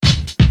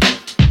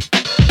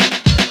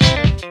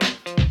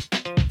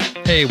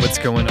Hey, what's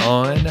going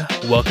on?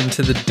 Welcome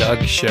to the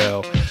Doug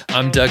Show.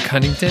 I'm Doug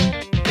Huntington.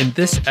 In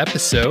this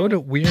episode,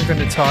 we are going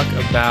to talk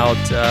about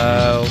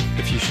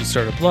if you should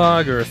start a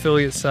blog or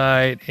affiliate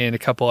site and a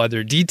couple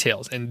other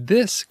details. And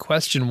this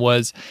question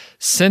was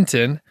sent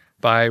in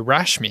by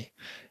Rashmi.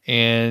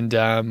 And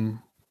I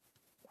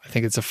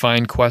think it's a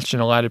fine question.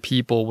 A lot of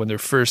people, when they're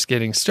first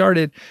getting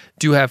started,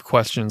 do have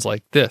questions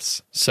like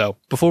this. So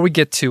before we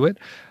get to it,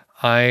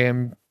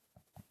 I'm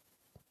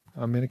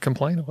going to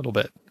complain a little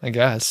bit, I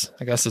guess.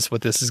 I guess that's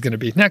what this is going to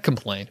be. Not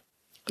complain.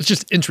 It's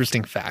just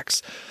interesting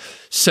facts.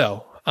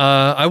 So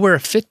I wear a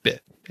Fitbit,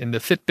 and the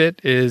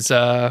Fitbit is,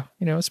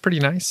 it's pretty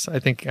nice. I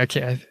think I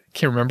can't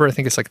remember. I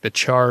think it's like the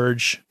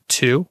Charge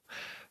 2.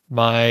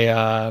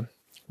 My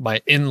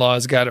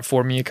in-laws got it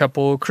for me a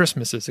couple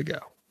Christmases ago,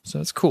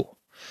 so it's cool.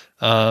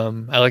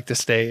 I like to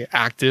stay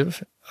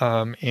active,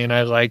 and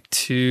I like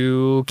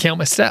to count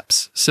my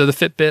steps. So the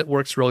Fitbit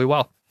works really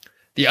well.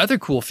 The other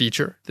cool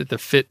feature that the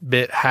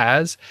Fitbit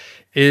has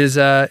is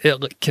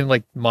it can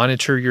like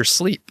monitor your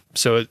sleep.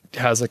 So it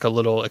has like a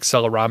little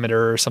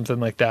accelerometer or something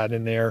like that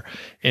in there,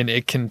 and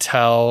it can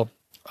tell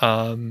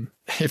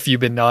if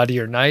you've been naughty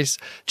or nice,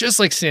 just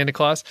like Santa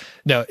Claus.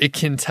 No, it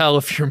can tell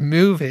if you're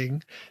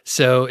moving,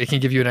 so it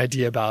can give you an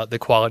idea about the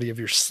quality of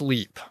your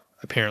sleep,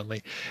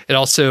 apparently. It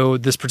also,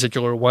 this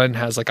particular one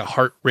has like a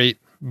heart rate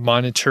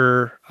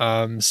monitor,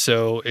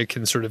 so it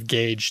can sort of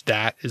gauge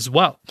that as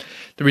well.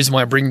 The reason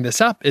why I'm bringing this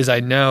up is I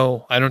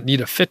know I don't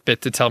need a Fitbit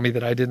to tell me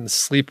that I didn't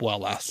sleep well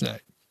last night.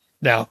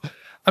 Now,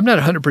 I'm not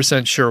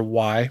 100% sure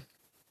why.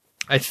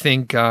 I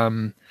think,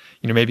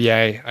 maybe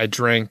I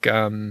drank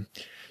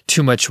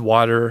too much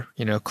water,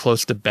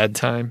 close to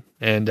bedtime,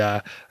 and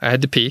I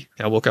had to pee.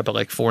 I woke up at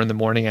like 4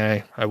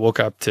 a.m. I woke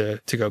up to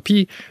go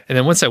pee, and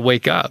then once I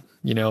wake up,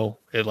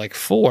 at like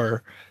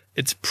 4,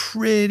 it's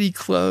pretty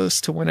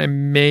close to when I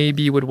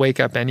maybe would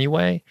wake up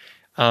anyway.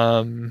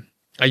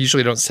 I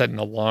usually don't set an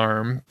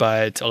alarm,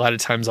 but a lot of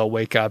times I'll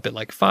wake up at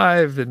like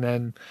 5 and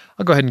then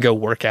I'll go ahead and go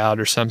work out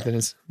or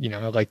something. I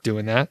like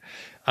doing that.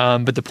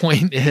 But the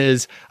point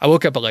is I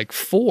woke up at like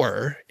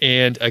 4,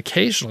 and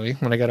occasionally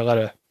when I got a lot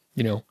of,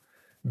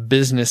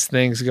 business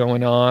things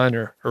going on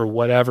or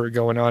whatever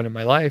going on in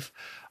my life,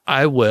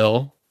 I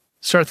will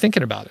start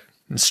thinking about it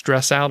and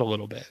stress out a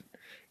little bit.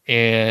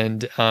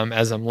 And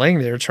as I'm laying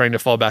there trying to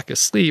fall back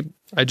asleep,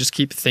 I just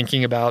keep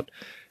thinking about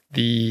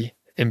the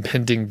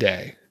impending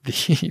day,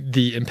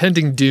 the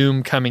impending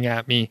doom coming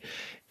at me.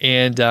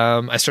 And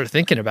I start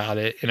thinking about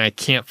it, and I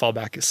can't fall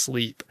back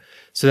asleep.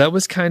 So that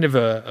was kind of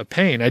a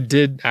pain. I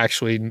did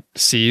actually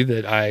see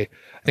that I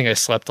think I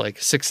slept like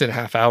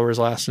 6.5 hours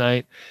last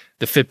night.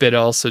 The Fitbit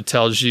also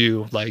tells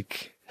you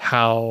like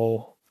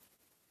how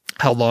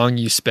long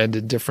you spend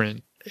in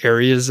different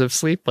areas of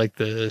sleep, like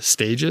the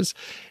stages.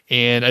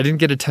 And I didn't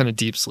get a ton of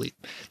deep sleep.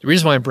 The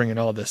reason why I'm bringing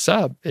all this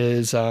up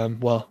is, I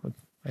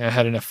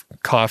had enough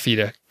coffee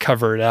to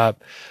cover it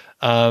up.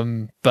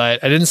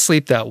 But I didn't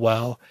sleep that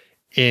well.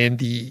 And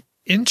the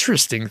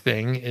interesting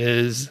thing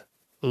is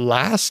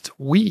last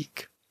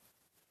week,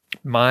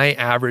 my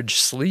average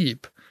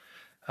sleep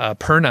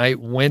per night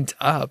went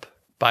up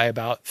by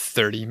about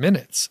 30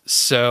 minutes.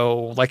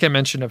 So like I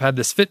mentioned, I've had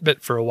this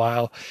Fitbit for a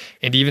while,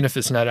 and even if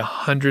it's not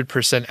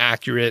 100%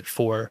 accurate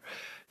for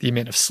the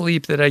amount of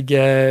sleep that I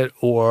get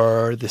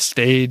or the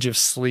stage of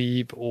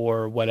sleep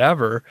or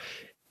whatever,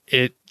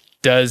 it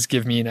does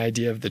give me an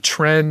idea of the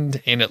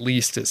trend, and at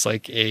least it's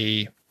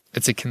a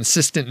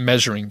consistent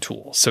measuring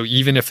tool. So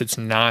even if it's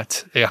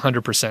not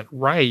 100%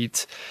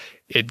 right,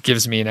 it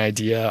gives me an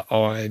idea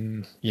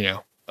on,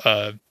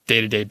 a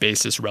day-to-day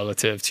basis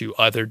relative to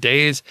other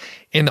days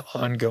and the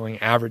ongoing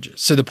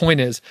averages. So the point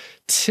is,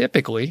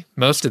 typically,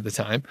 most of the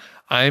time,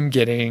 I'm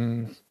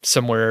getting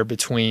somewhere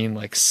between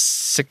like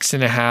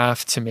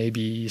 6.5 to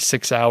maybe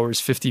 6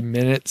 hours, 50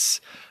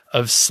 minutes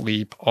of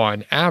sleep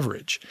on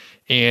average.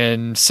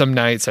 And some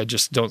nights I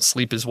just don't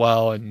sleep as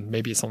well, and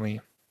maybe it's only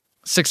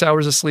 6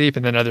 hours of sleep,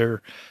 and then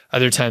other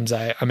times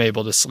I'm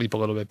able to sleep a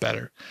little bit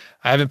better.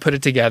 I haven't put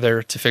it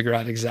together to figure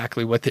out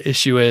exactly what the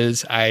issue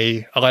is.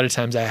 A lot of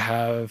times I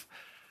have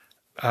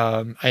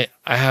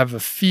a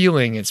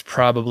feeling it's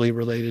probably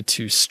related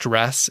to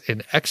stress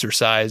and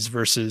exercise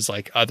versus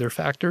like other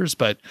factors.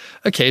 But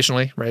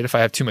occasionally, right, if I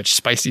have too much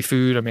spicy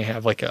food, I may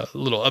have like a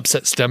little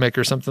upset stomach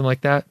or something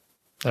like that.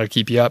 That'll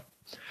keep you up.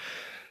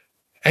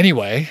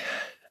 Anyway,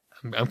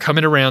 I'm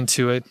coming around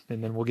to it,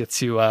 and then we'll get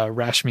to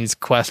Rashmi's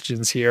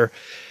questions here.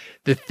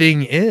 The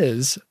thing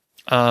is,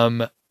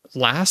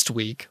 last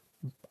week,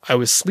 I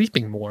was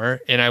sleeping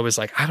more, and I was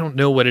like, I don't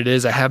know what it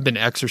is. I have been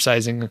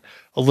exercising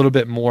a little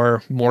bit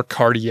more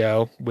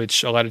cardio,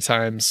 which a lot of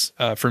times,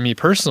 for me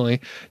personally,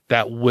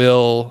 that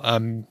will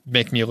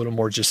make me a little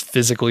more just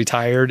physically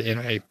tired, and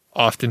I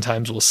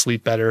oftentimes will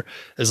sleep better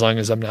as long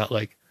as I'm not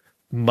like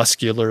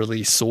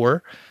muscularly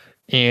sore.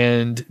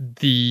 And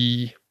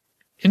the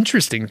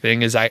interesting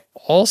thing is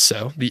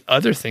the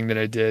other thing that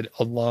I did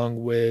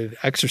along with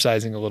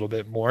exercising a little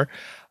bit more,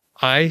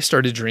 I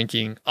started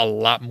drinking a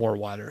lot more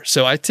water.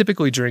 So I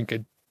typically drink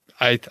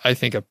I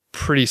think a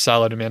pretty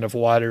solid amount of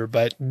water,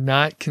 but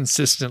not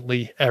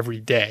consistently every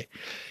day.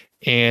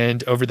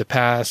 And over the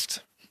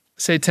past,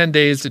 say 10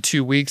 days to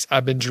 2 weeks,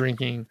 I've been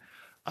drinking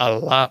a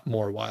lot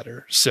more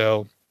water.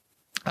 So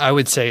I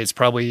would say it's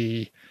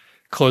probably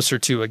closer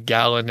to 1.5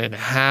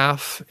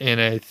 gallons.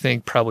 And I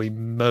think probably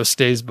most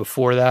days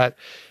before that,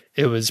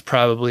 it was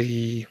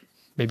probably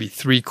maybe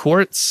 3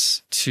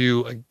 quarts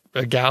to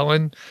a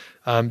gallon,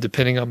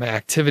 depending on my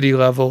activity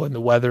level and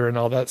the weather and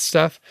all that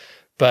stuff.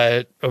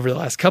 But over the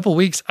last couple of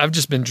weeks, I've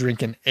just been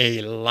drinking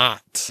a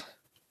lot.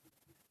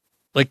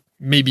 Like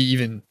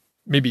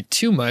maybe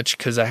too much,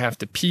 because I have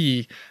to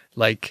pee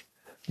like,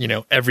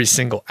 every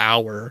single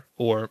hour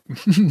or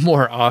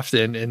more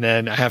often. And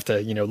then I have to,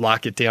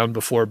 lock it down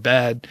before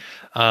bed.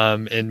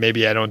 And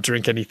maybe I don't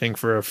drink anything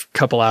for a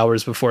couple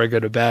hours before I go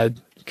to bed,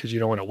 because you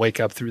don't want to wake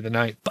up through the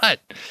night. But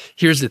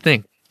here's the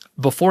thing.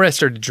 Before I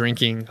started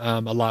drinking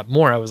a lot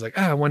more, I was like,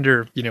 I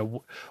wonder,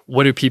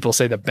 what do people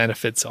say the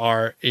benefits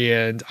are?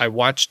 And I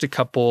watched a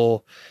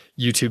couple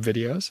YouTube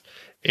videos,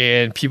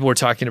 and people were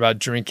talking about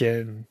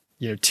drinking,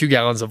 2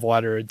 gallons of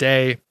water a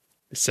day.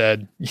 They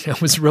said, it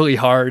was really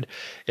hard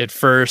at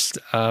first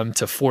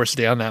to force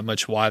down that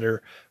much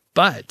water.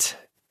 But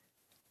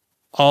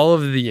all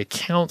of the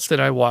accounts that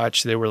I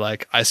watched, they were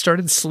like, I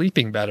started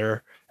sleeping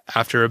better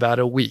after about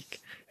a week.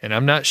 And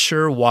I'm not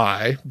sure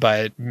why,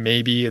 but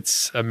maybe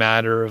it's a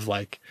matter of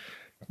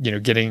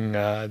getting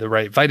the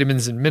right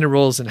vitamins and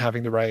minerals and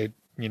having the right,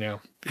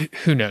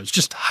 who knows,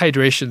 just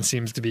hydration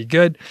seems to be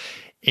good.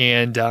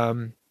 And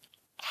I'm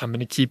going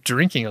to keep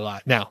drinking a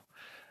lot. Now,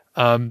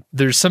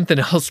 there's something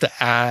else to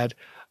add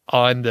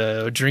on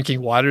the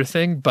drinking water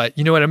thing, but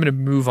you know what? I'm going to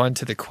move on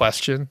to the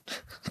question,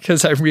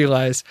 because I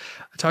realized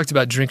I talked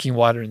about drinking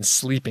water and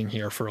sleeping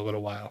here for a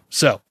little while.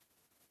 So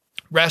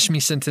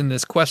Rashmi sent in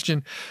this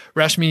question.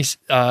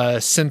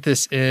 Rashmi sent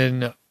this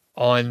in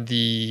on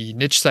the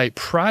Niche Site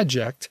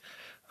Project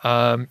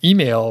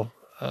email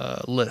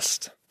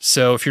list.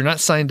 So if you're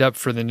not signed up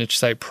for the Niche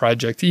Site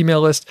Project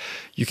email list,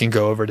 you can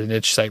go over to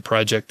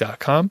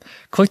nichesiteproject.com,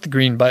 click the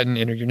green button,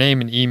 enter your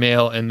name and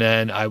email, and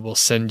then I will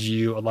send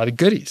you a lot of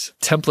goodies,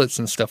 templates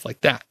and stuff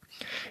like that.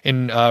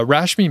 And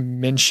Rashmi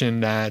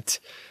mentioned that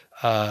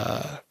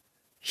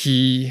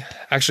he,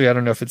 actually, I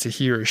don't know if it's a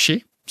he or a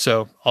she,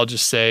 so I'll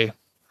just say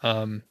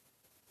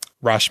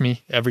Rashmi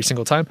every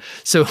single time.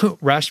 So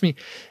Rashmi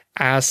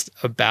asked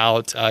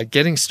about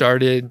getting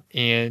started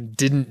and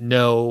didn't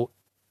know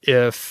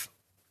if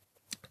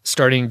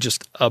starting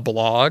just a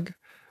blog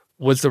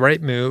was the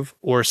right move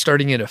or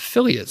starting an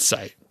affiliate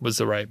site was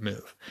the right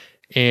move.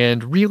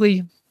 And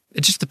really,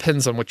 it just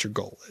depends on what your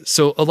goal is.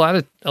 So a lot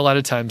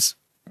of times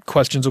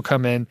questions will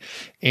come in,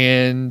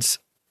 and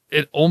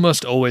it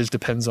almost always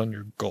depends on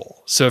your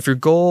goal. So if your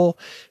goal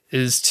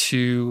is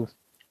to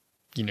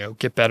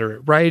get better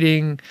at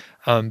writing,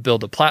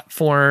 build a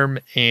platform,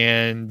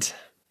 and,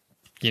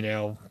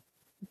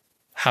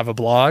 have a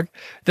blog,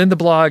 then the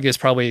blog is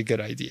probably a good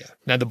idea.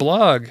 Now the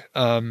blog,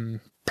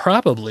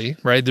 probably,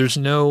 right? There's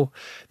no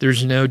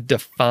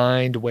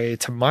defined way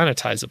to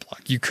monetize a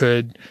blog. You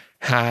could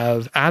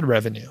have ad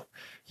revenue.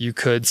 You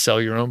could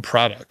sell your own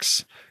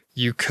products.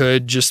 You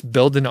could just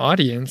build an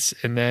audience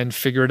and then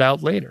figure it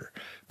out later.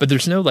 But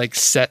there's no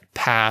set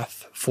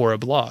path for a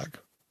blog.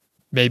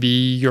 Maybe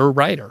you're a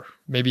writer.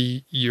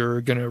 Maybe you're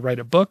going to write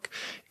a book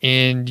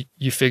and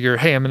you figure,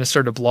 hey, I'm going to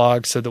start a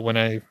blog so that when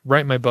I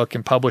write my book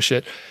and publish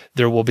it,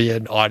 there will be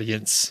an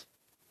audience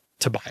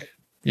to buy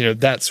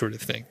it, that sort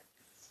of thing.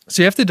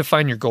 So you have to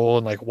define your goal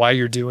and why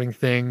you're doing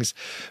things.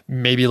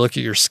 Maybe look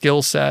at your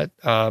skill set.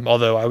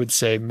 Although I would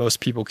say most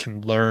people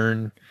can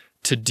learn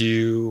to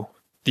do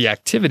the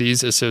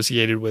activities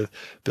associated with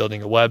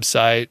building a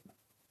website,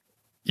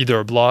 either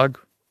a blog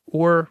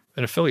or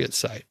an affiliate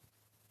site.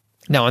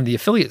 Now on the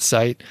affiliate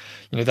site,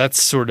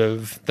 that's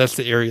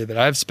the area that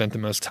I've spent the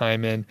most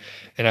time in.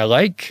 And I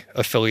like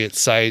affiliate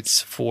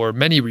sites for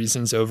many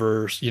reasons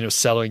over,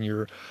 selling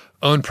your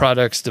own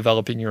products,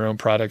 developing your own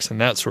products, and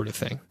that sort of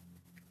thing.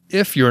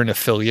 If you're an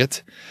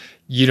affiliate,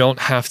 you don't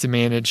have to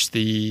manage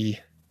the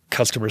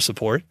customer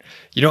support.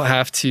 You don't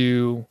have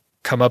to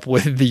come up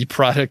with the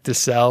product to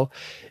sell.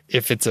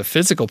 If it's a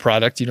physical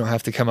product, you don't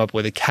have to come up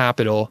with a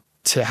capital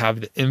to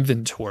have the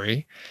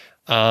inventory.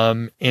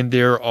 And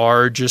there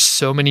are just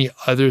so many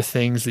other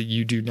things that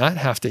you do not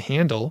have to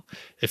handle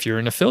if you're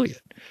an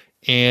affiliate.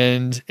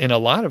 And in a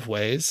lot of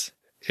ways,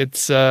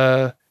 it's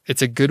a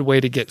good way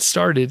to get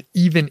started,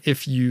 even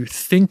if you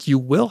think you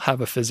will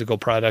have a physical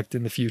product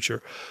in the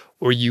future,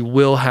 or you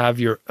will have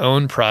your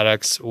own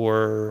products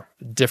or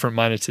different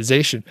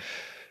monetization.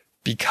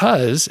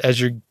 Because as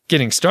you're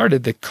getting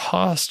started, the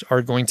costs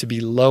are going to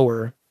be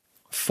lower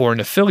for an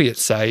affiliate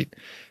site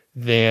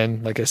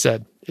than, like I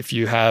said, if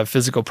you have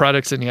physical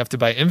products and you have to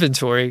buy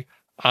inventory,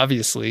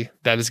 obviously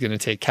that is going to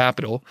take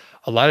capital.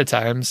 A lot of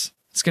times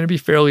it's going to be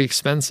fairly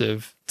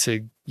expensive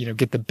to,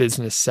 get the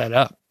business set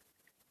up.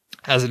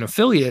 As an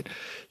affiliate,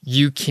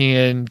 you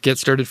can get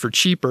started for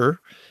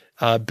cheaper,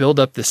 build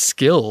up the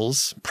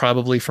skills,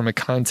 probably from a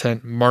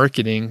content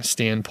marketing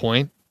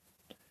standpoint,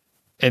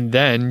 and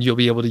then you'll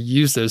be able to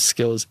use those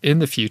skills in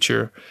the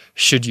future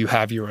should you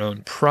have your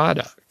own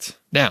product.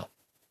 Now,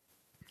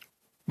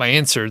 my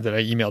answer that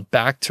I emailed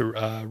back to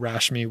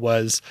Rashmi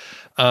was,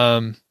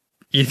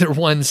 either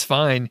one's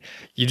fine.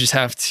 You just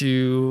have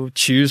to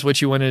choose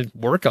what you want to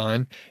work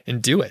on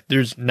and do it.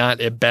 There's not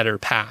a better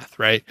path,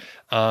 right?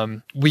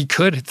 We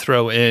could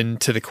throw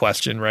into the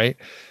question, right?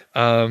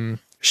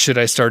 Should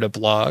I start a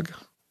blog,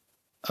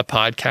 a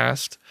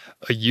podcast,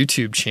 a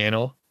YouTube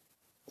channel,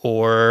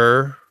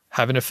 or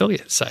have an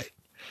affiliate site?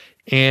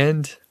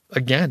 And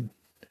again,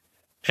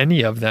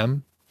 any of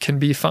them can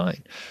be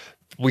fine.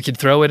 We could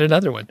throw in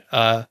another one.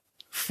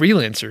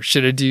 Freelancer.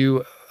 Should I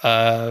do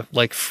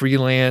like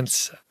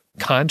freelance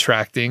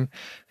contracting?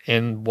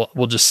 And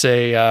we'll just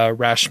say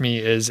Rashmi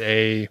is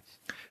a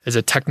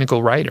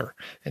technical writer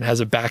and has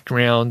a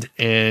background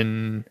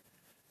in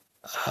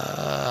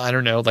I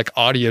don't know, like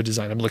audio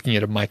design. I'm looking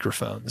at a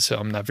microphone, so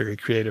I'm not very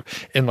creative.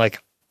 And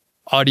like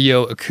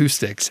audio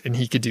acoustics, and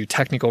he could do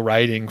technical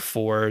writing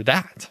for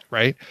that,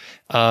 right?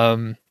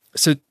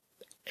 So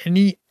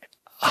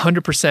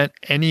 100%,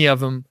 any of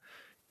them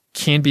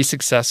can be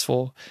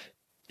successful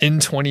in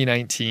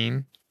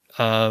 2019.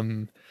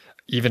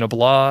 Even a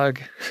blog,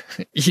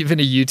 even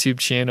a YouTube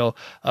channel,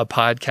 a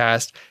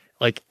podcast.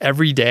 Like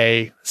every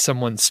day,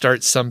 someone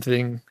starts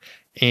something.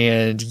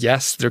 And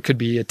yes, there could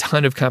be a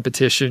ton of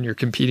competition. You're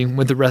competing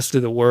with the rest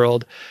of the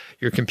world.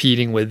 You're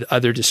competing with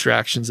other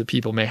distractions that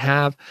people may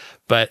have.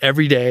 But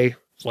every day,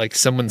 like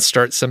someone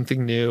starts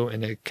something new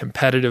in a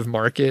competitive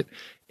market,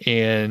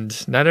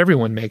 and not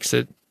everyone makes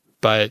it,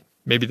 but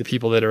maybe the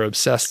people that are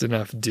obsessed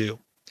enough do.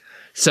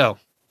 So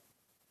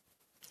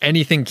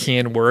anything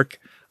can work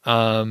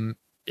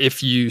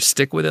if you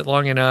stick with it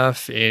long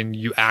enough and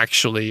you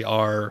actually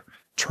are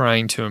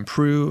trying to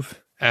improve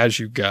as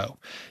you go.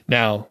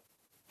 Now,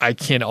 I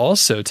can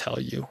also tell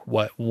you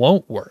what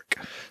won't work.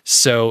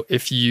 So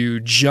if you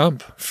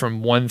jump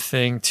from one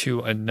thing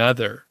to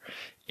another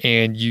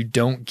and you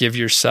don't give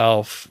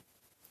yourself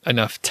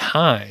enough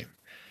time,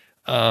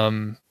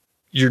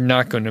 you're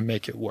not going to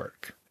make it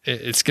work.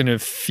 It's going to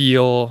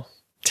feel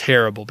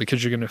terrible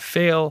because you're going to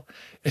fail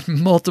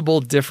in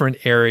multiple different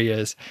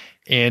areas.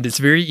 And it's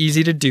very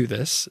easy to do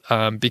this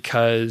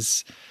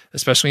because,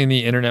 especially in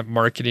the internet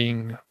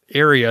marketing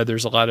area,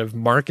 there's a lot of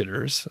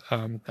marketers,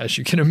 as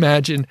you can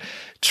imagine,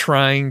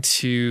 trying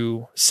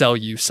to sell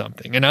you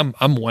something. And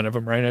I'm one of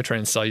them, right? I try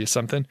and sell you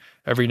something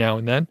every now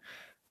and then.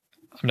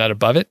 I'm not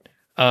above it.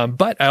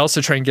 But I also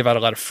try and give out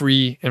a lot of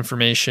free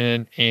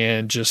information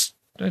and just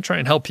try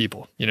and help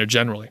people,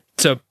 generally.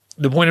 So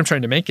the point I'm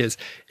trying to make is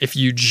if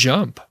you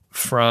jump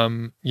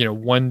from,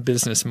 one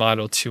business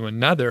model to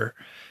another,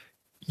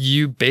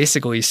 you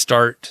basically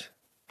start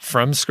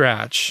from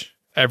scratch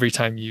every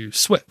time you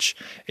switch,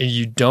 and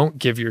you don't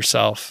give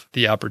yourself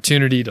the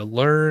opportunity to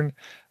learn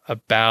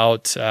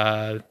about,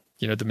 the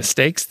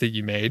mistakes that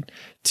you made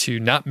to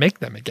not make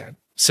them again.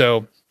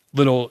 So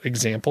little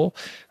example,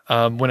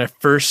 when I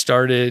first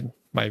started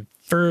my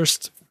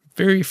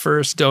very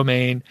first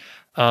domain,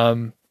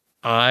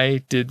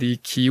 I did the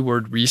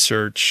keyword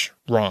research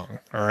wrong.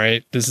 All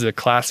right. This is a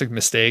classic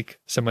mistake.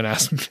 Someone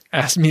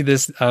asked me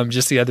this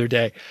just the other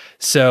day.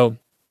 So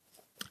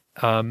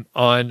on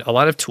a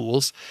lot of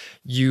tools,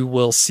 you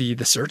will see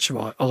the search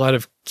volume, a lot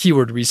of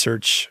keyword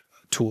research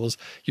tools,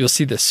 you'll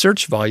see the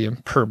search volume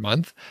per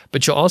month,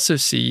 but you'll also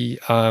see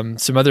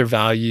some other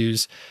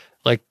values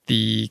like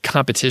the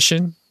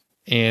competition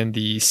and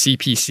the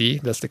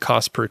CPC, that's the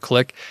cost per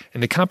click,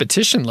 and the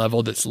competition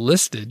level that's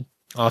listed.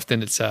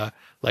 Often it's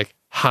like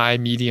high,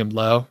 medium,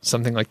 low,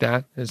 something like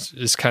that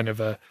is kind of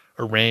a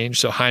range.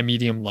 So high,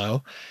 medium,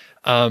 low.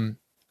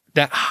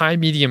 That high,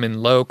 medium,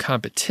 and low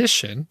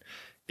competition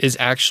is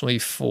actually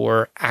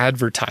for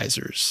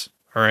advertisers.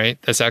 All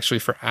right. That's actually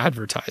for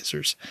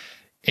advertisers.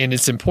 And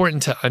it's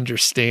important to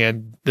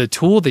understand the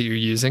tool that you're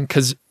using,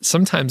 because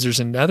sometimes there's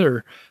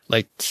another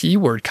like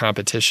keyword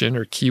competition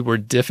or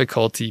keyword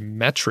difficulty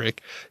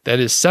metric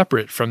that is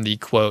separate from the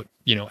quote,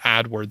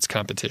 AdWords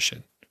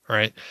competition. All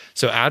right.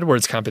 So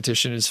AdWords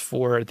competition is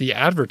for the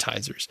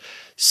advertisers.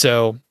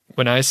 So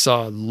when I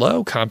saw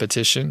low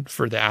competition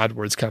for the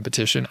AdWords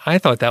competition, I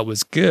thought that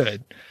was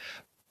good.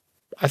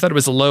 I thought it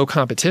was a low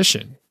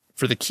competition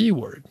for the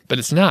keyword, but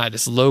it's not.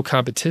 It's low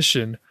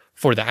competition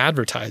for the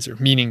advertiser,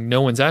 meaning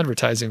no one's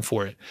advertising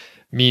for it,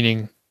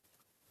 meaning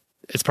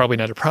it's probably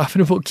not a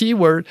profitable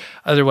keyword.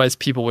 Otherwise,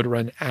 people would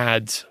run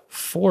ads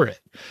for it.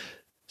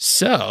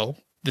 So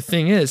the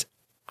thing is,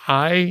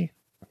 I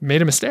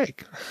made a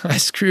mistake. I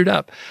screwed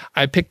up.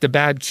 I picked a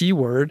bad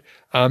keyword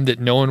that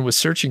no one was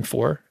searching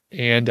for,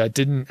 and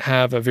didn't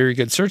have a very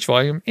good search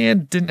volume,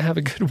 and didn't have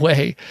a good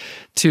way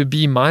to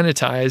be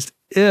monetized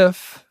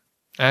if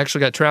I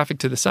actually got traffic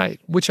to the site,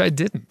 which I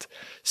didn't.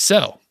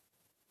 So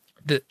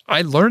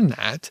I learned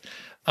that.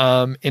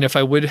 And if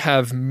I would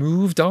have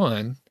moved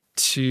on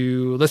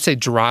to, let's say,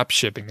 drop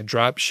shipping, a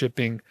drop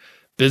shipping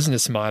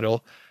business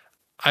model,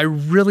 I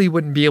really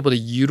wouldn't be able to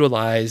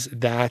utilize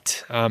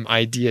that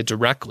idea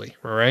directly,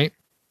 right?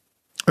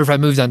 Or if I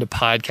moved on to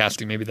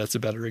podcasting, maybe that's a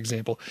better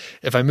example.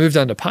 If I moved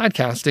on to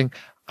podcasting,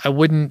 I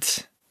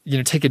wouldn't,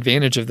 take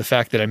advantage of the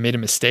fact that I made a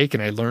mistake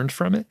and I learned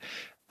from it.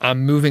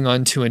 I'm moving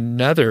on to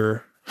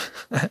another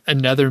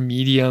another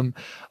medium,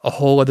 a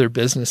whole other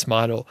business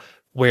model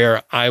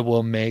where I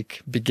will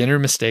make beginner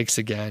mistakes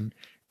again.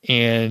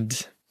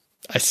 And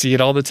I see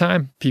it all the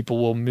time. People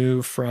will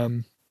move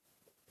from,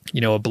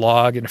 a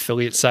blog, an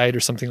affiliate site or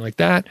something like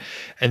that.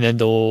 And then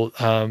they'll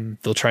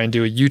try and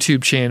do a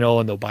YouTube channel,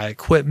 and they'll buy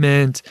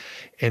equipment.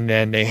 And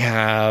then they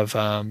have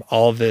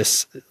all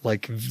this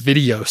like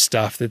video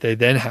stuff that they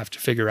then have to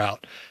figure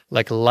out,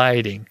 like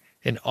lighting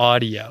and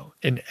audio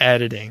and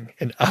editing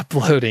and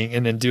uploading,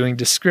 and then doing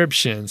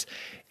descriptions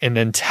and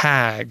then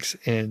tags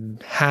and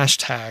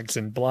hashtags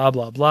and blah,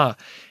 blah, blah.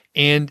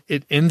 And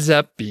it ends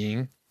up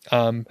being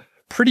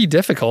pretty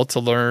difficult to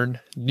learn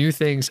new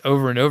things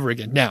over and over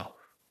again. Now,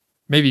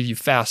 maybe if you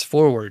fast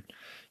forward,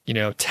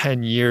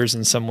 10 years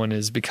and someone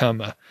has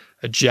become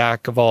a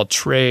jack of all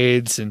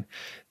trades and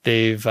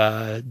they've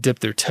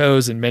dipped their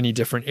toes in many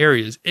different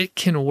areas, it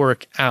can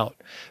work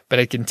out. But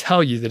I can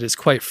tell you that it's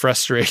quite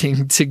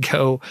frustrating to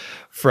go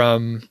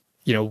from,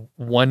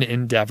 one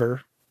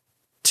endeavor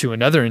to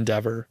another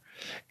endeavor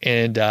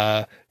and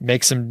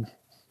make some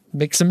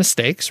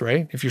mistakes,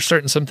 right? If you're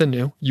starting something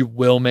new, you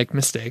will make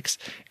mistakes.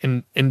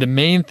 And the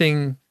main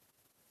thing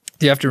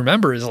you have to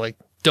remember is like,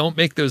 don't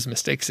make those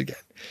mistakes again.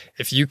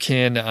 If you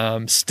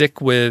can stick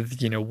with,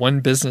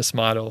 one business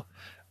model,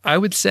 I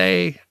would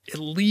say at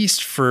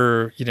least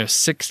for,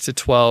 6 to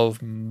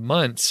 12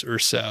 months or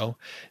so,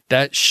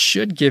 that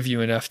should give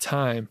you enough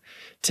time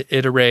to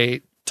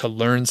iterate, to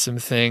learn some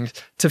things,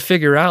 to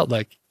figure out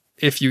like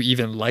if you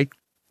even like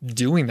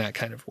doing that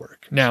kind of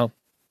work. Now,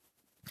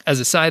 as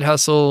a side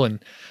hustle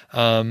and,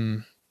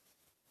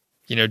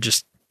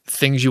 just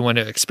things you want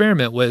to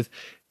experiment with,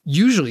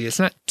 usually it's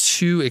not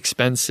too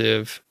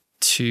expensive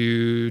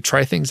to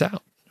try things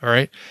out. All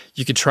right.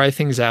 You could try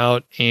things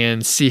out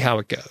and see how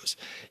it goes.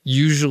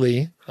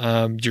 Usually,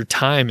 your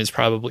time is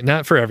probably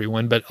not for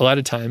everyone, but a lot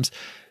of times,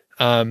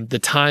 the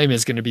time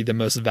is going to be the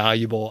most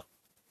valuable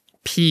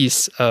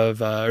piece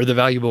of, or the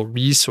valuable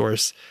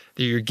resource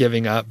that you're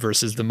giving up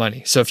versus the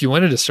money. So if you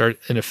wanted to start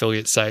an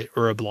affiliate site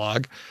or a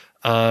blog,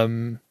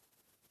 probably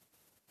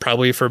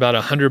for about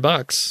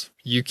 $100,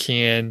 you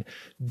can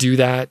do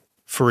that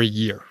for a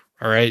year.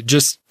 All right.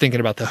 Just thinking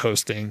about the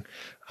hosting,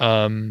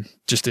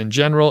 just in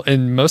general,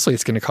 and mostly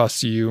it's going to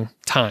cost you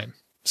time.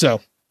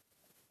 So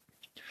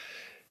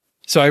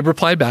I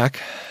replied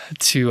back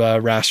to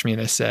Rashmi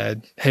and I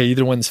said, hey,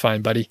 either one's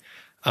fine, buddy.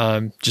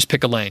 Just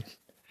pick a lane.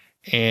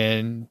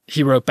 And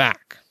he wrote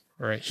back,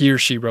 or he or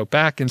she wrote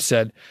back and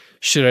said,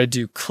 should I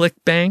do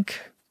ClickBank?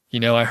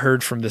 I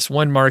heard from this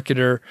one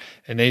marketer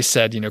and they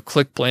said,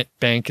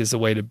 ClickBank is the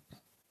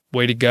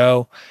way to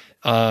go.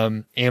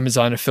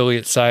 Amazon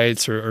affiliate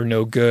sites are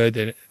no good,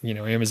 that,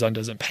 Amazon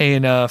doesn't pay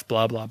enough,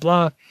 blah, blah,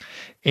 blah.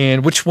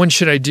 And which one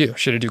should I do?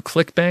 Should I do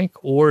ClickBank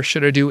or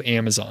should I do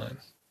Amazon?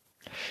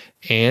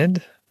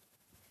 And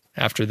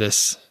after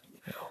this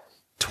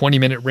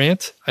 20-minute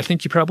rant, I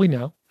think you probably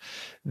know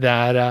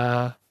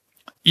that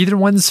either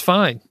one's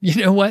fine.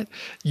 You know what?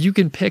 You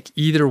can pick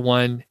either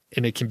one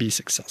and it can be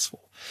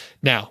successful.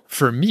 Now,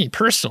 for me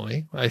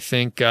personally, I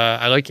think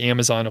I like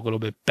Amazon a little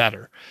bit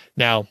better.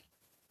 Now,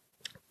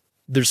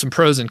 there's some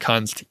pros and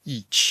cons to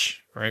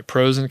each, right?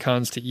 Pros and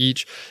cons to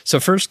each.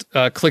 So first,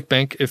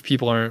 ClickBank, if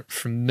people aren't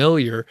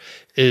familiar,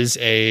 is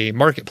a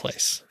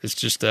marketplace. It's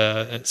just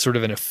a sort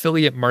of an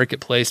affiliate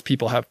marketplace.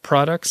 People have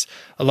products.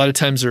 A lot of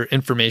times they're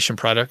information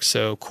products,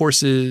 so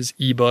courses,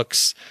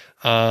 ebooks,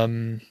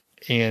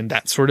 and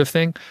that sort of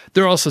thing.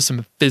 There are also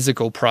some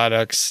physical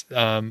products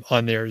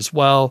on there as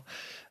well.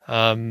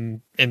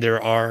 And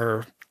there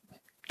are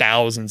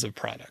thousands of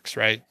products,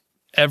 right?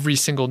 Every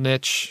single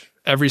niche,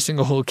 every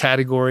single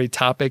category,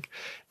 topic,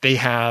 they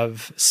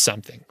have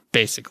something,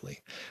 basically.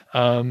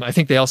 I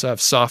think they also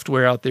have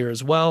software out there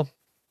as well.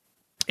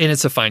 And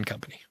it's a fine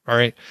company, all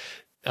right?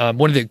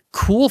 One of the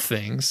cool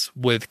things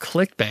with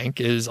ClickBank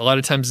is a lot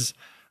of times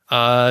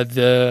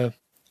the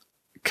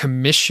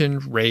commission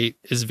rate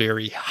is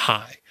very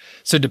high.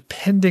 So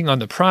depending on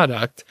the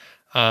product,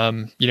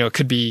 it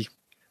could be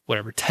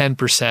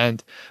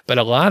 10%, but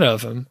a lot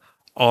of them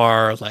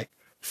are like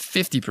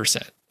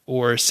 50%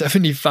 or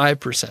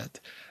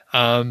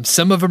 75%.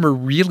 Some of them are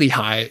really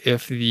high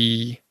if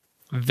the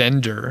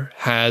vendor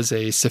has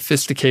a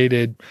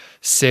sophisticated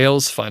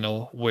sales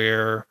funnel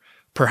where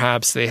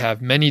perhaps they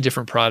have many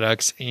different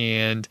products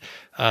and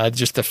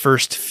just the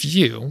first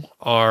few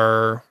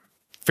are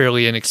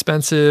fairly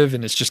inexpensive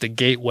and it's just a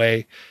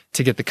gateway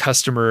to get the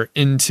customer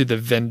into the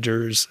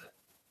vendor's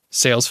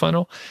sales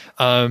funnel.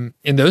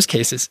 In those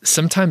cases,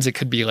 sometimes it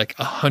could be like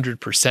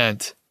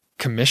 100%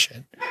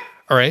 commission.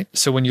 All right.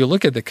 So when you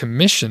look at the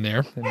commission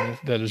there, and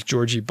that is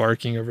Georgie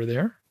barking over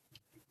there.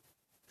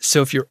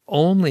 So if you're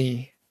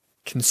only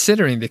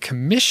considering the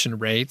commission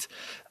rate,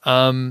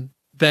 then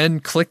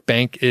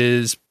ClickBank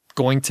is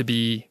going to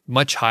be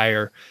much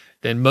higher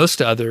than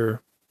most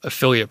other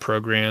affiliate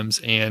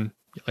programs. And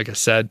like I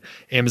said,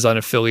 Amazon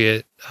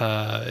affiliate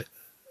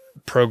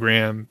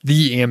program,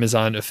 the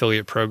Amazon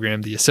affiliate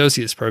program, the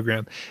associates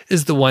program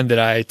is the one that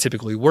I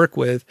typically work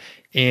with.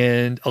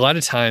 And a lot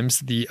of times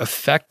the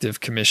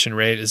effective commission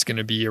rate is going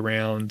to be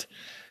around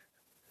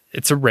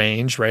it's a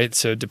range, right?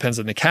 So it depends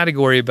on the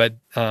category, but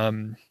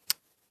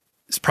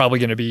it's probably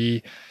going to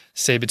be,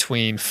 say,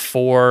 between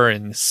 4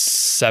 and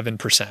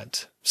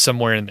 7%,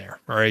 somewhere in there,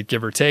 all right,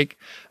 give or take,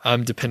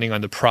 depending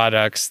on the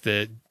products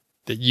that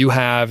you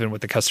have and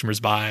what the customers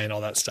buy and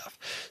all that stuff.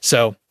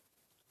 So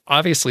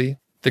obviously,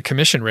 the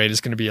commission rate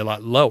is going to be a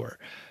lot lower.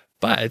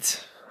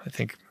 But I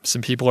think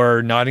some people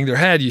are nodding their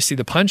head. You see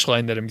the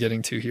punchline that I'm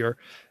getting to here.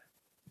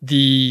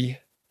 The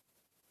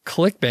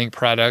ClickBank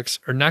products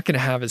are not going to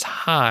have as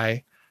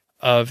high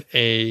of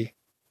a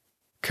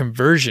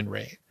conversion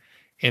rate.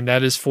 And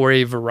that is for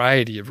a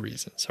variety of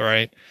reasons, all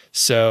right?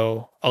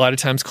 So a lot of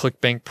times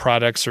ClickBank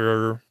products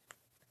are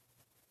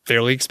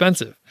fairly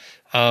expensive.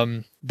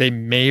 They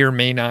may or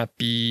may not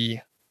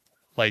be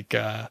like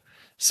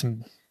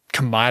some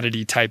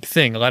commodity type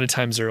thing. A lot of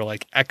times they're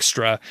like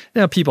extra.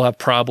 Now people have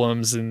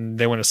problems and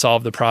they want to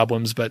solve the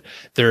problems, but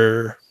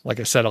they're, like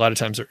I said, a lot of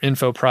times they're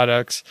info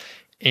products.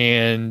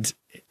 And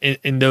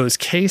in those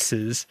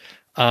cases,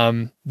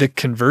 the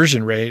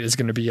conversion rate is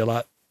going to be a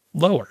lot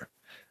lower.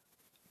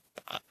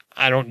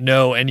 I don't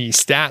know any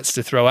stats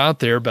to throw out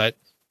there, but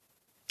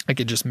I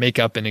could just make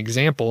up an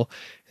example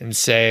and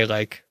say,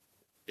 like,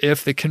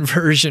 if the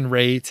conversion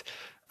rate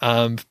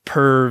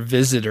per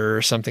visitor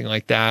or something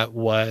like that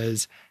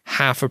was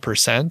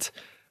 0.5%,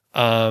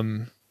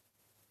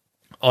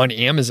 on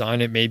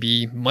Amazon, it may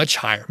be much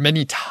higher,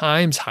 many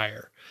times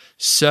higher.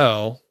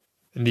 So,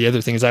 and the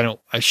other thing is I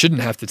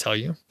shouldn't have to tell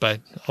you,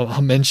 but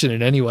I'll mention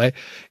it anyway.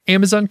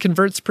 Amazon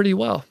converts pretty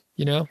well.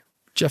 You know,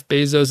 Jeff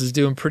Bezos is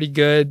doing pretty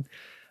good,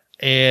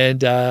 and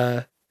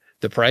the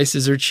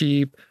prices are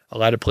cheap. A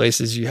lot of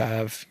places you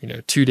have,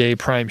 2-day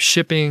prime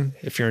shipping.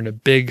 If you're in a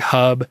big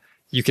hub,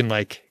 you can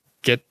like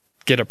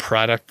get a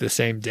product the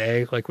same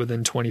day, like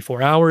within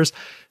 24 hours.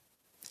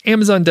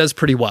 Amazon does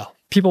pretty well.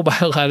 People buy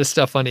a lot of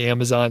stuff on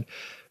Amazon.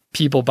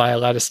 People buy a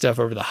lot of stuff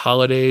over the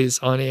holidays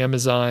on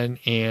Amazon.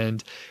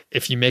 And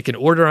if you make an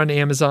order on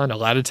Amazon, a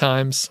lot of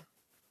times,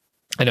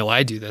 I know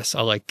I do this,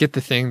 I'll like get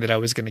the thing that I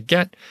was going to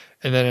get,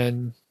 and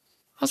then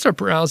I'll start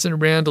browsing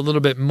around a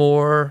little bit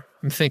more.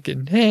 I'm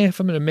thinking, hey, if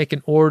I'm going to make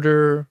an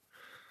order,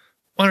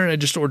 why don't I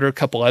just order a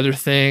couple other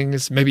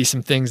things, maybe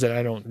some things that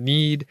I don't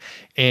need?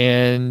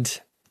 And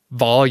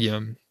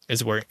volume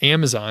is where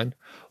Amazon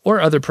or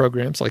other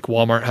programs like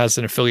Walmart has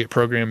an affiliate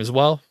program as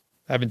well.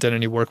 I haven't done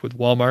any work with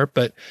Walmart,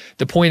 but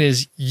the point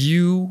is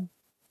you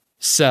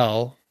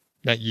sell,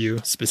 not you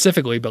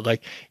specifically, but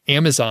like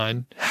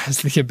Amazon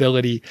has the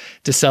ability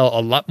to sell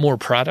a lot more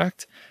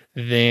product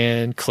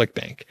than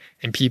ClickBank.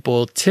 And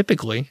people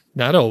typically,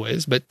 not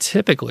always, but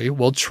typically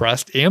will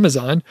trust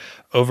Amazon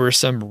over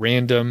some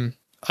random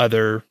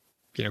other,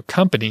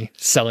 company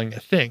selling a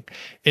thing.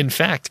 In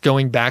fact,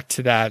 going back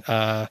to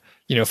that,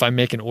 if I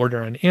make an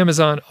order on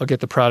Amazon, I'll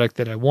get the product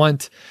that I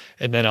want,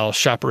 and then I'll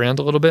shop around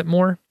a little bit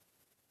more.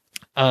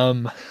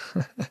 The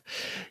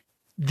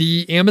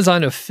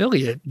Amazon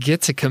affiliate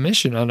gets a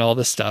commission on all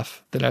the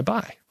stuff that I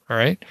buy. All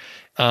right.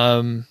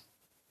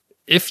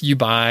 If you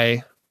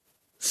buy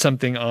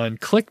something on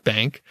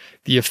ClickBank,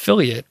 the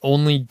affiliate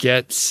only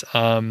gets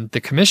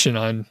the commission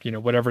on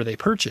whatever they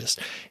purchased.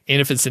 And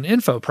if it's an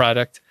info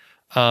product,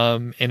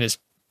 and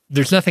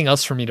there's nothing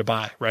else for me to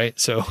buy, right?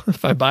 So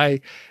if I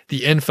buy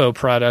the info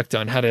product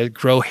on how to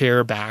grow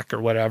hair back or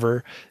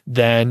whatever,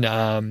 then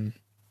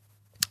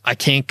I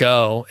can't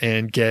go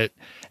and get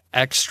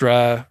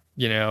extra,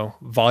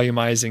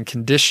 volumizing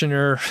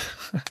conditioner.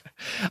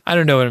 I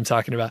don't know what I'm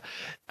talking about.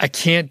 I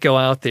can't go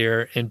out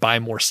there and buy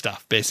more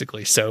stuff,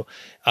 basically. So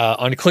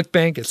on a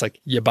ClickBank, it's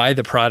like you buy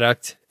the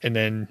product and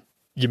then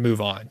you move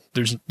on.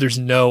 There's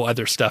no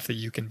other stuff that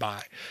you can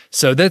buy.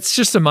 So that's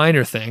just a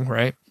minor thing,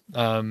 right?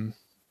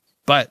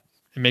 But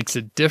it makes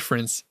a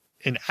difference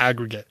in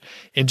aggregate.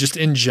 And just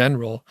in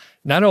general,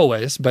 not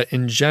always, but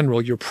in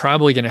general, you're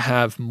probably going to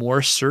have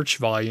more search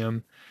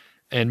volume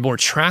and more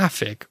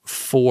traffic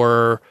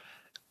for,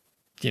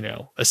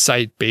 a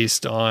site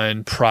based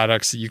on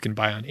products that you can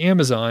buy on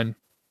Amazon.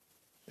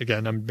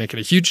 Again, I'm making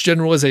a huge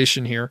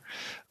generalization here,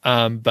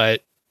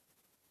 but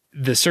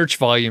the search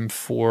volume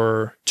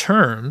for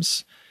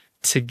terms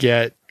to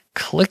get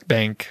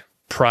ClickBank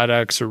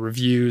products or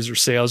reviews or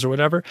sales or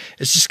whatever,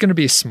 it's just going to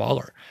be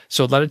smaller.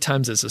 So a lot of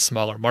times it's a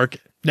smaller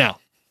market. Now,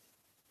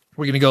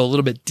 we're going to go a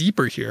little bit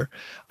deeper here.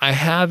 I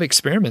have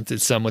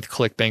experimented some with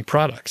ClickBank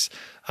products.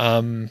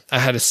 I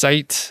had a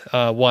site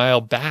a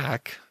while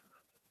back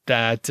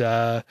that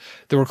there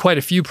were quite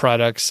a few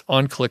products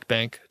on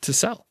ClickBank to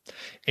sell.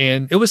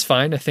 And it was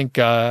fine. I think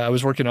I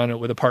was working on it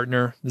with a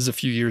partner. This is a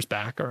few years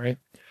back, all right?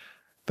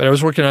 But I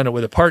was working on it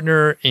with a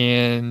partner,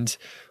 and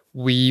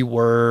we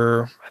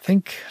were, I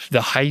think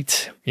the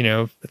height,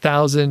 $1,000,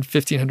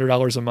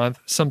 $1,500 a month,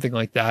 something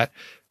like that.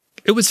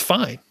 It was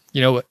fine.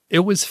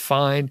 It was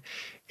fine.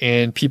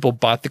 And people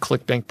bought the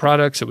ClickBank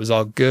products. It was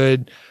all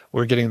good.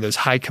 We're getting those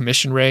high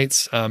commission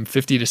rates,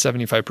 50 to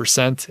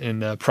 75% in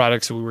the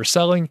products that we were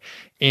selling.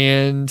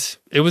 And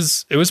it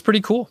was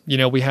pretty cool.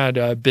 We had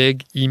a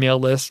big email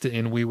list,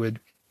 and we would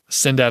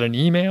send out an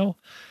email.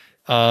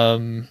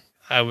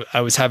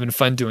 I was having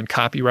fun doing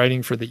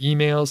copywriting for the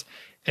emails.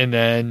 And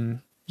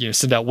then,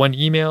 send out one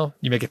email,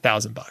 you make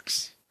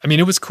 $1,000. I mean,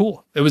 it was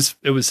cool. It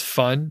was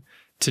fun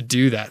to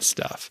do that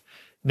stuff.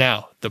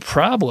 Now, the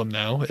problem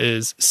though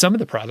is some of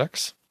the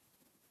products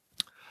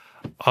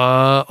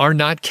are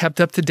not kept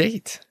up to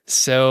date.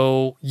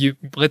 So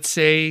let's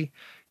say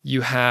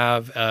you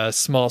have a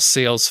small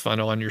sales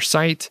funnel on your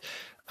site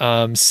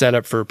set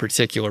up for a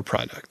particular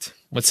product.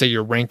 Let's say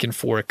you're ranking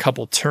for a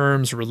couple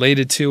terms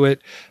related to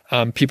it.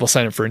 People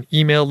sign up for an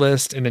email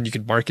list, and then you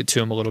can market to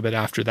them a little bit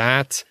after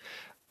that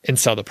and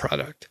sell the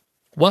product.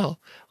 Well,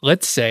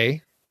 let's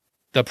say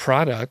the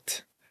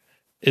product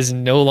is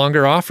no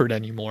longer offered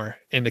anymore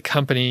and the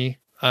company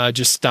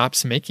just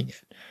stops making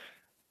it.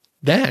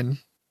 Then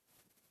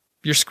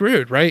you're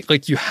screwed, right?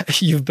 Like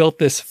you've built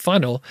this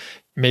funnel.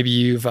 Maybe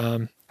you've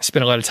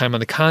spent a lot of time on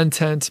the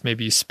content.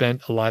 Maybe you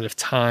spent a lot of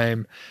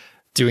time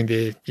doing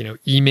the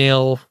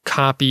email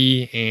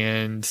copy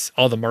and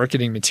all the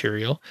marketing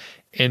material,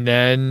 and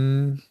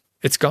then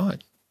it's gone.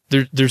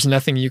 There's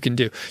nothing you can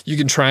do. You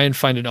can try and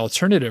find an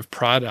alternative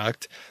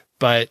product,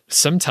 but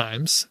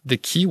sometimes the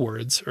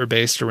keywords are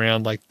based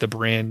around like the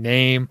brand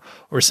name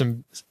or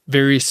some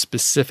very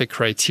specific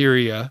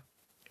criteria,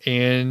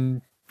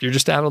 and you're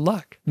just out of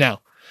luck.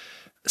 Now,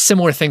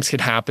 similar things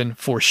could happen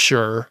for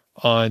sure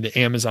on the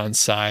Amazon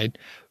side.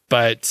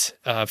 But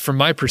from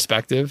my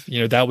perspective,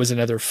 that was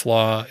another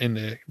flaw in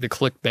the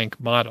ClickBank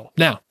model.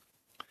 Now,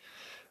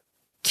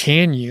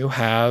 can you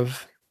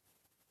have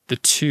the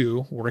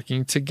two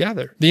working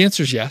together? The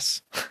answer is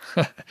yes.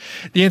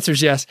 The answer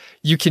is yes.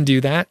 You can do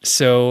that.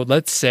 So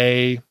let's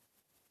say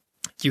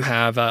you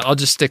have, I'll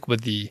just stick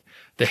with the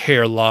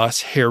hair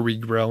loss, hair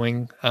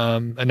regrowing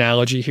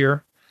analogy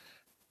here.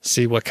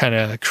 See what kind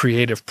of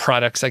creative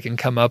products I can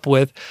come up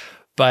with.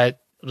 But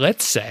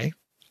let's say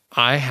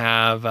I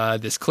have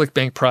this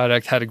ClickBank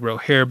product, how to grow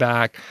hair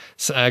back.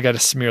 So I got to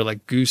smear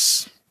like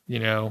goose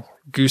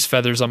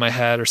feathers on my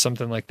head or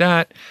something like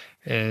that,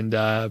 and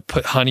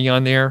put honey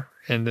on there.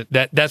 And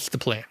that's the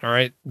plan. All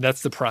right.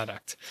 That's the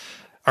product.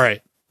 All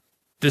right.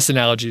 This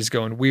analogy is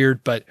going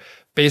weird, but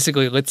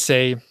basically, let's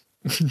say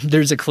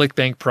there's a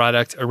ClickBank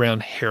product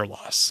around hair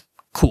loss.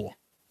 Cool.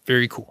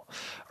 Very cool.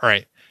 All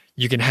right.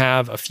 You can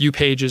have a few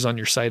pages on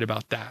your site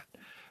about that.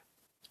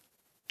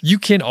 You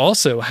can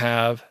also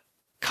have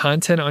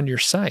content on your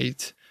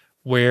site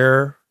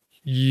where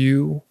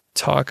you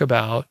talk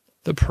about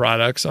the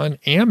products on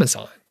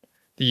Amazon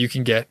that you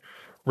can get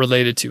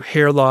related to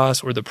hair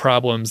loss or the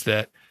problems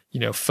that,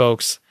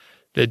 folks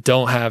that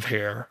don't have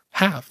hair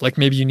have. Like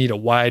maybe you need a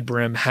wide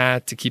brim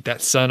hat to keep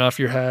that sun off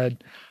your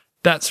head,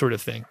 that sort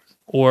of thing,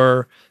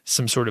 or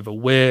some sort of a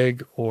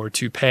wig or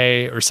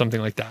toupee or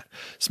something like that.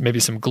 So maybe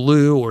some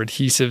glue or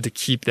adhesive to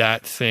keep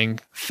that thing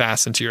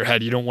fastened to your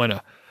head. You don't want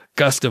a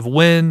gust of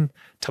wind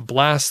to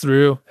blast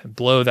through and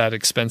blow that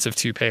expensive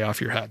toupee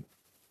off your head.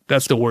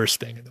 That's the worst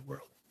thing in the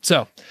world.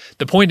 So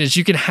the point is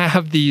you can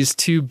have these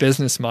two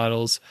business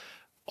models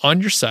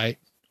on your site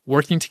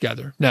working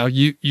together. Now,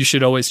 you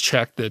should always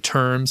check the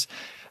terms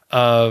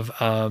of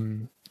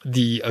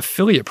the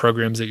affiliate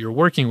programs that you're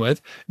working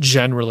with.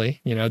 Generally,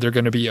 they're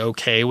going to be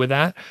okay with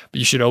that, but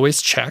you should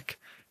always check.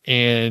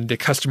 And the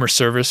customer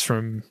service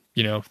from,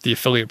 the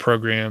affiliate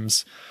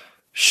programs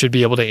should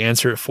be able to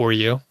answer it for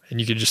you. And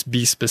you could just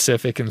be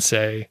specific and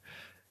say,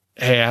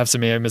 hey, I have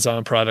some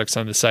Amazon products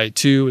on the site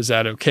too. Is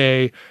that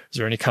okay? Is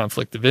there any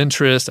conflict of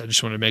interest? I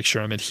just want to make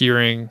sure I'm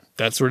adhering,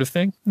 that sort of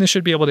thing. And they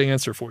should be able to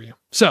answer for you.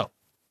 So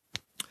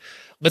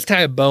let's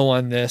tie a bow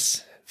on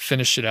this,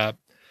 finish it up.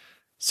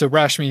 So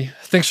Rashmi,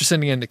 thanks for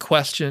sending in the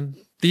question.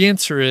 The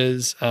answer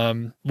is,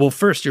 well,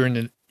 first, you're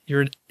in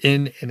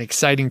an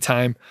exciting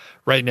time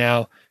right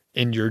now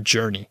in your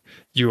journey.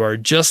 You are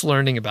just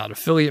learning about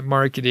affiliate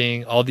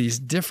marketing, all these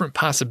different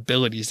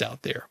possibilities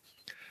out there.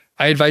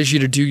 I advise you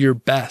to do your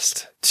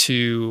best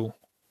to,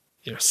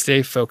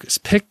 stay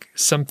focused. Pick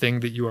something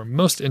that you are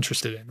most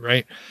interested in,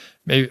 right?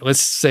 Maybe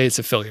let's say it's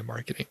affiliate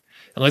marketing.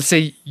 And let's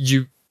say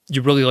you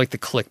really like the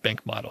ClickBank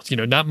model.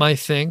 Not my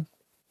thing,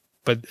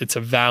 but it's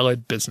a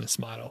valid business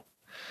model.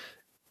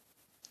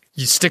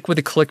 You stick with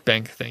the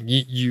ClickBank thing.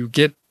 You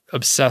get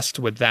obsessed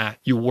with that.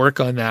 You work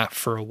on that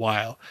for a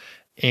while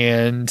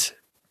and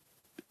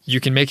you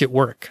can make it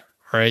work.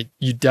 All right.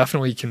 You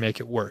definitely can make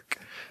it work.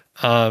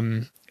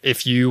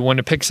 If you want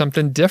to pick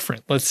something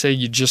different, let's say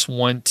you just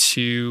want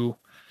to,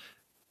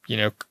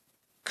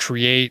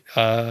 create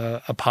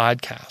a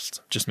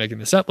podcast. Just making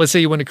this up. Let's say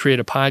you want to create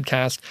a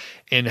podcast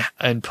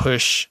and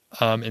push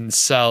and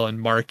sell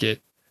and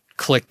market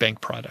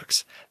ClickBank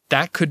products.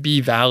 That could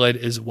be valid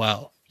as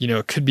well.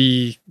 It could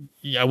be,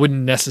 I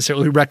wouldn't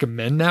necessarily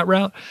recommend that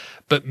route,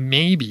 but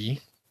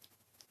maybe,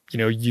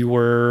 you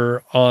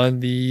were on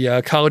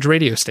the college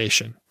radio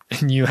station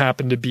and you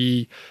happen to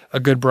be a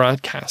good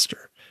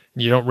broadcaster.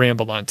 You don't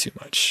ramble on too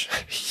much.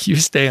 You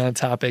stay on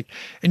topic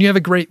and you have a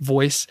great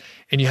voice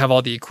and you have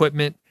all the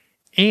equipment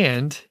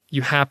and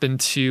you happen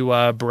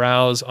to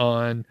browse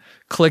on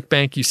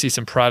ClickBank. You see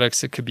some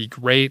products that could be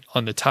great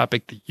on the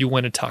topic that you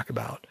want to talk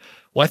about.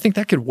 Well, I think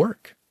that could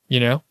work.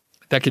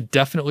 That could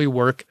definitely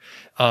work.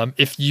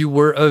 If you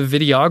were a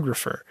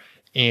videographer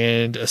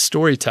and a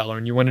storyteller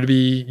and you wanted to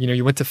be,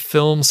 you went to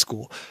film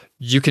school,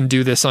 you can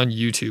do this on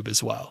YouTube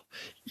as well.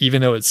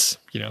 Even though it's,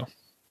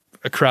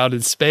 a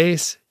crowded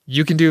space,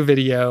 you can do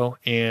video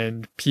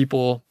and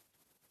people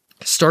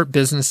start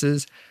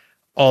businesses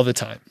all the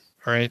time.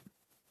 All right.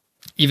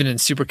 Even in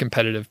super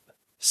competitive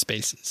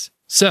spaces.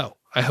 So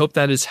I hope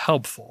that is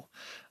helpful.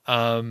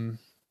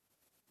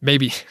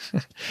 Maybe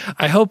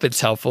I hope it's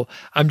helpful.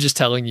 I'm just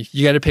telling you,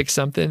 you got to pick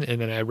something and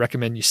then I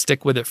recommend you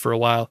stick with it for a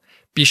while.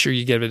 Be sure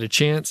you give it a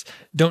chance.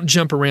 Don't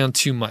jump around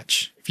too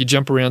much. If you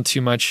jump around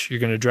too much, you're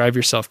going to drive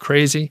yourself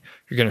crazy.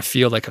 You're going to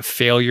feel like a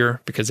failure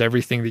because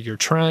everything that you're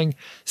trying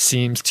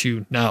seems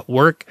to not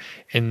work.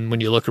 And when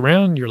you look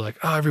around, you're like,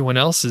 oh, everyone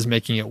else is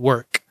making it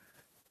work.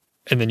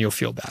 And then you'll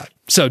feel bad.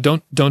 So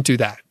don't do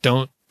that.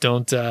 Don't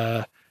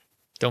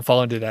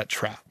fall into that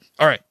trap.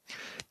 All right.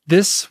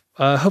 This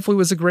hopefully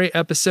was a great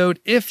episode.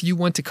 If you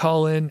want to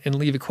call in and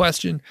leave a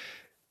question,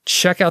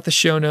 check out the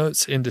show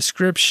notes in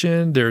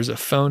description. There's a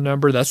phone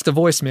number. That's the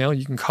voicemail.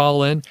 You can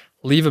call in,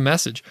 leave a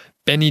message.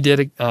 Benny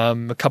did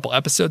a couple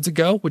episodes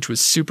ago, which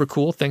was super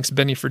cool. Thanks,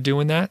 Benny, for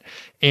doing that.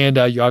 And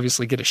you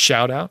obviously get a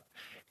shout out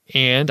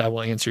and I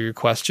will answer your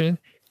question.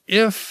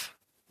 If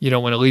you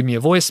don't want to leave me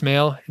a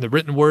voicemail, the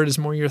written word is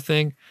more your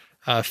thing,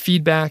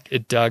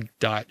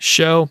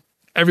 feedback@doug.show.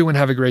 Everyone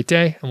have a great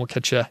day and we'll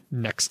catch you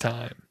next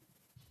time.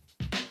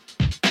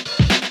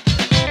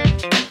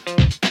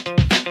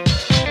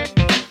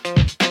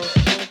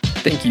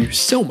 Thank you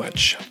so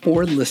much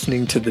for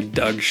listening to The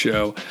Doug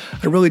Show.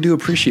 I really do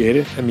appreciate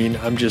it. I mean,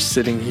 I'm just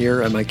sitting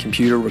here at my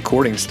computer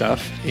recording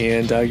stuff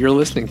and you're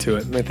listening to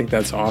it. And I think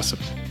that's awesome.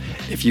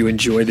 If you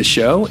enjoy the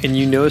show and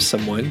you know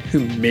someone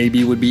who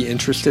maybe would be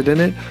interested in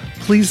it,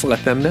 please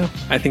let them know.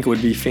 I think it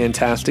would be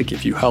fantastic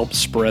if you help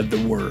spread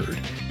the word.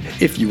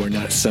 If you are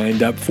not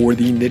signed up for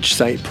the Niche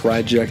Site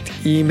Project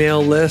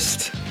email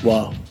list,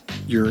 well,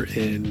 you're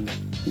in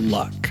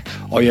luck.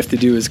 All you have to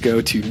do is go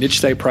to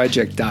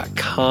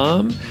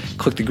nichesiteproject.com,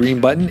 click the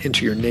green button,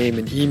 enter your name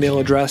and email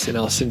address, and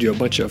I'll send you a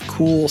bunch of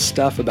cool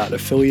stuff about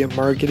affiliate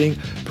marketing,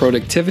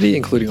 productivity,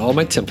 including all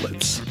my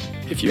templates.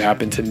 If you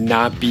happen to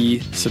not be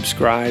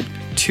subscribed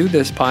to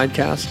this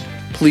podcast,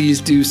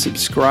 please do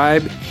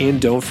subscribe and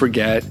don't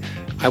forget,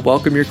 I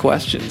welcome your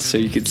questions. So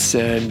you could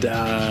send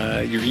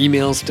your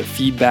emails to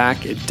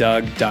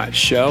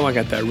feedback@doug.show. I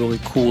got that really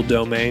cool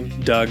domain,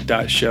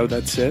 doug.show.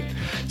 That's it.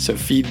 So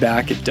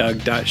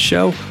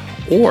feedback@doug.show.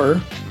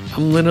 Or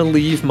I'm going to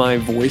leave my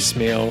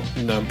voicemail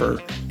number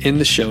in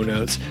the show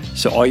notes.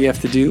 So all you have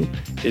to do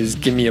is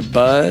give me a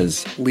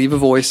buzz, leave a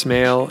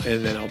voicemail,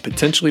 and then I'll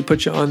potentially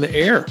put you on the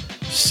air.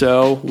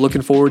 So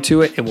looking forward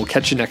to it, and we'll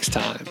catch you next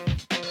time.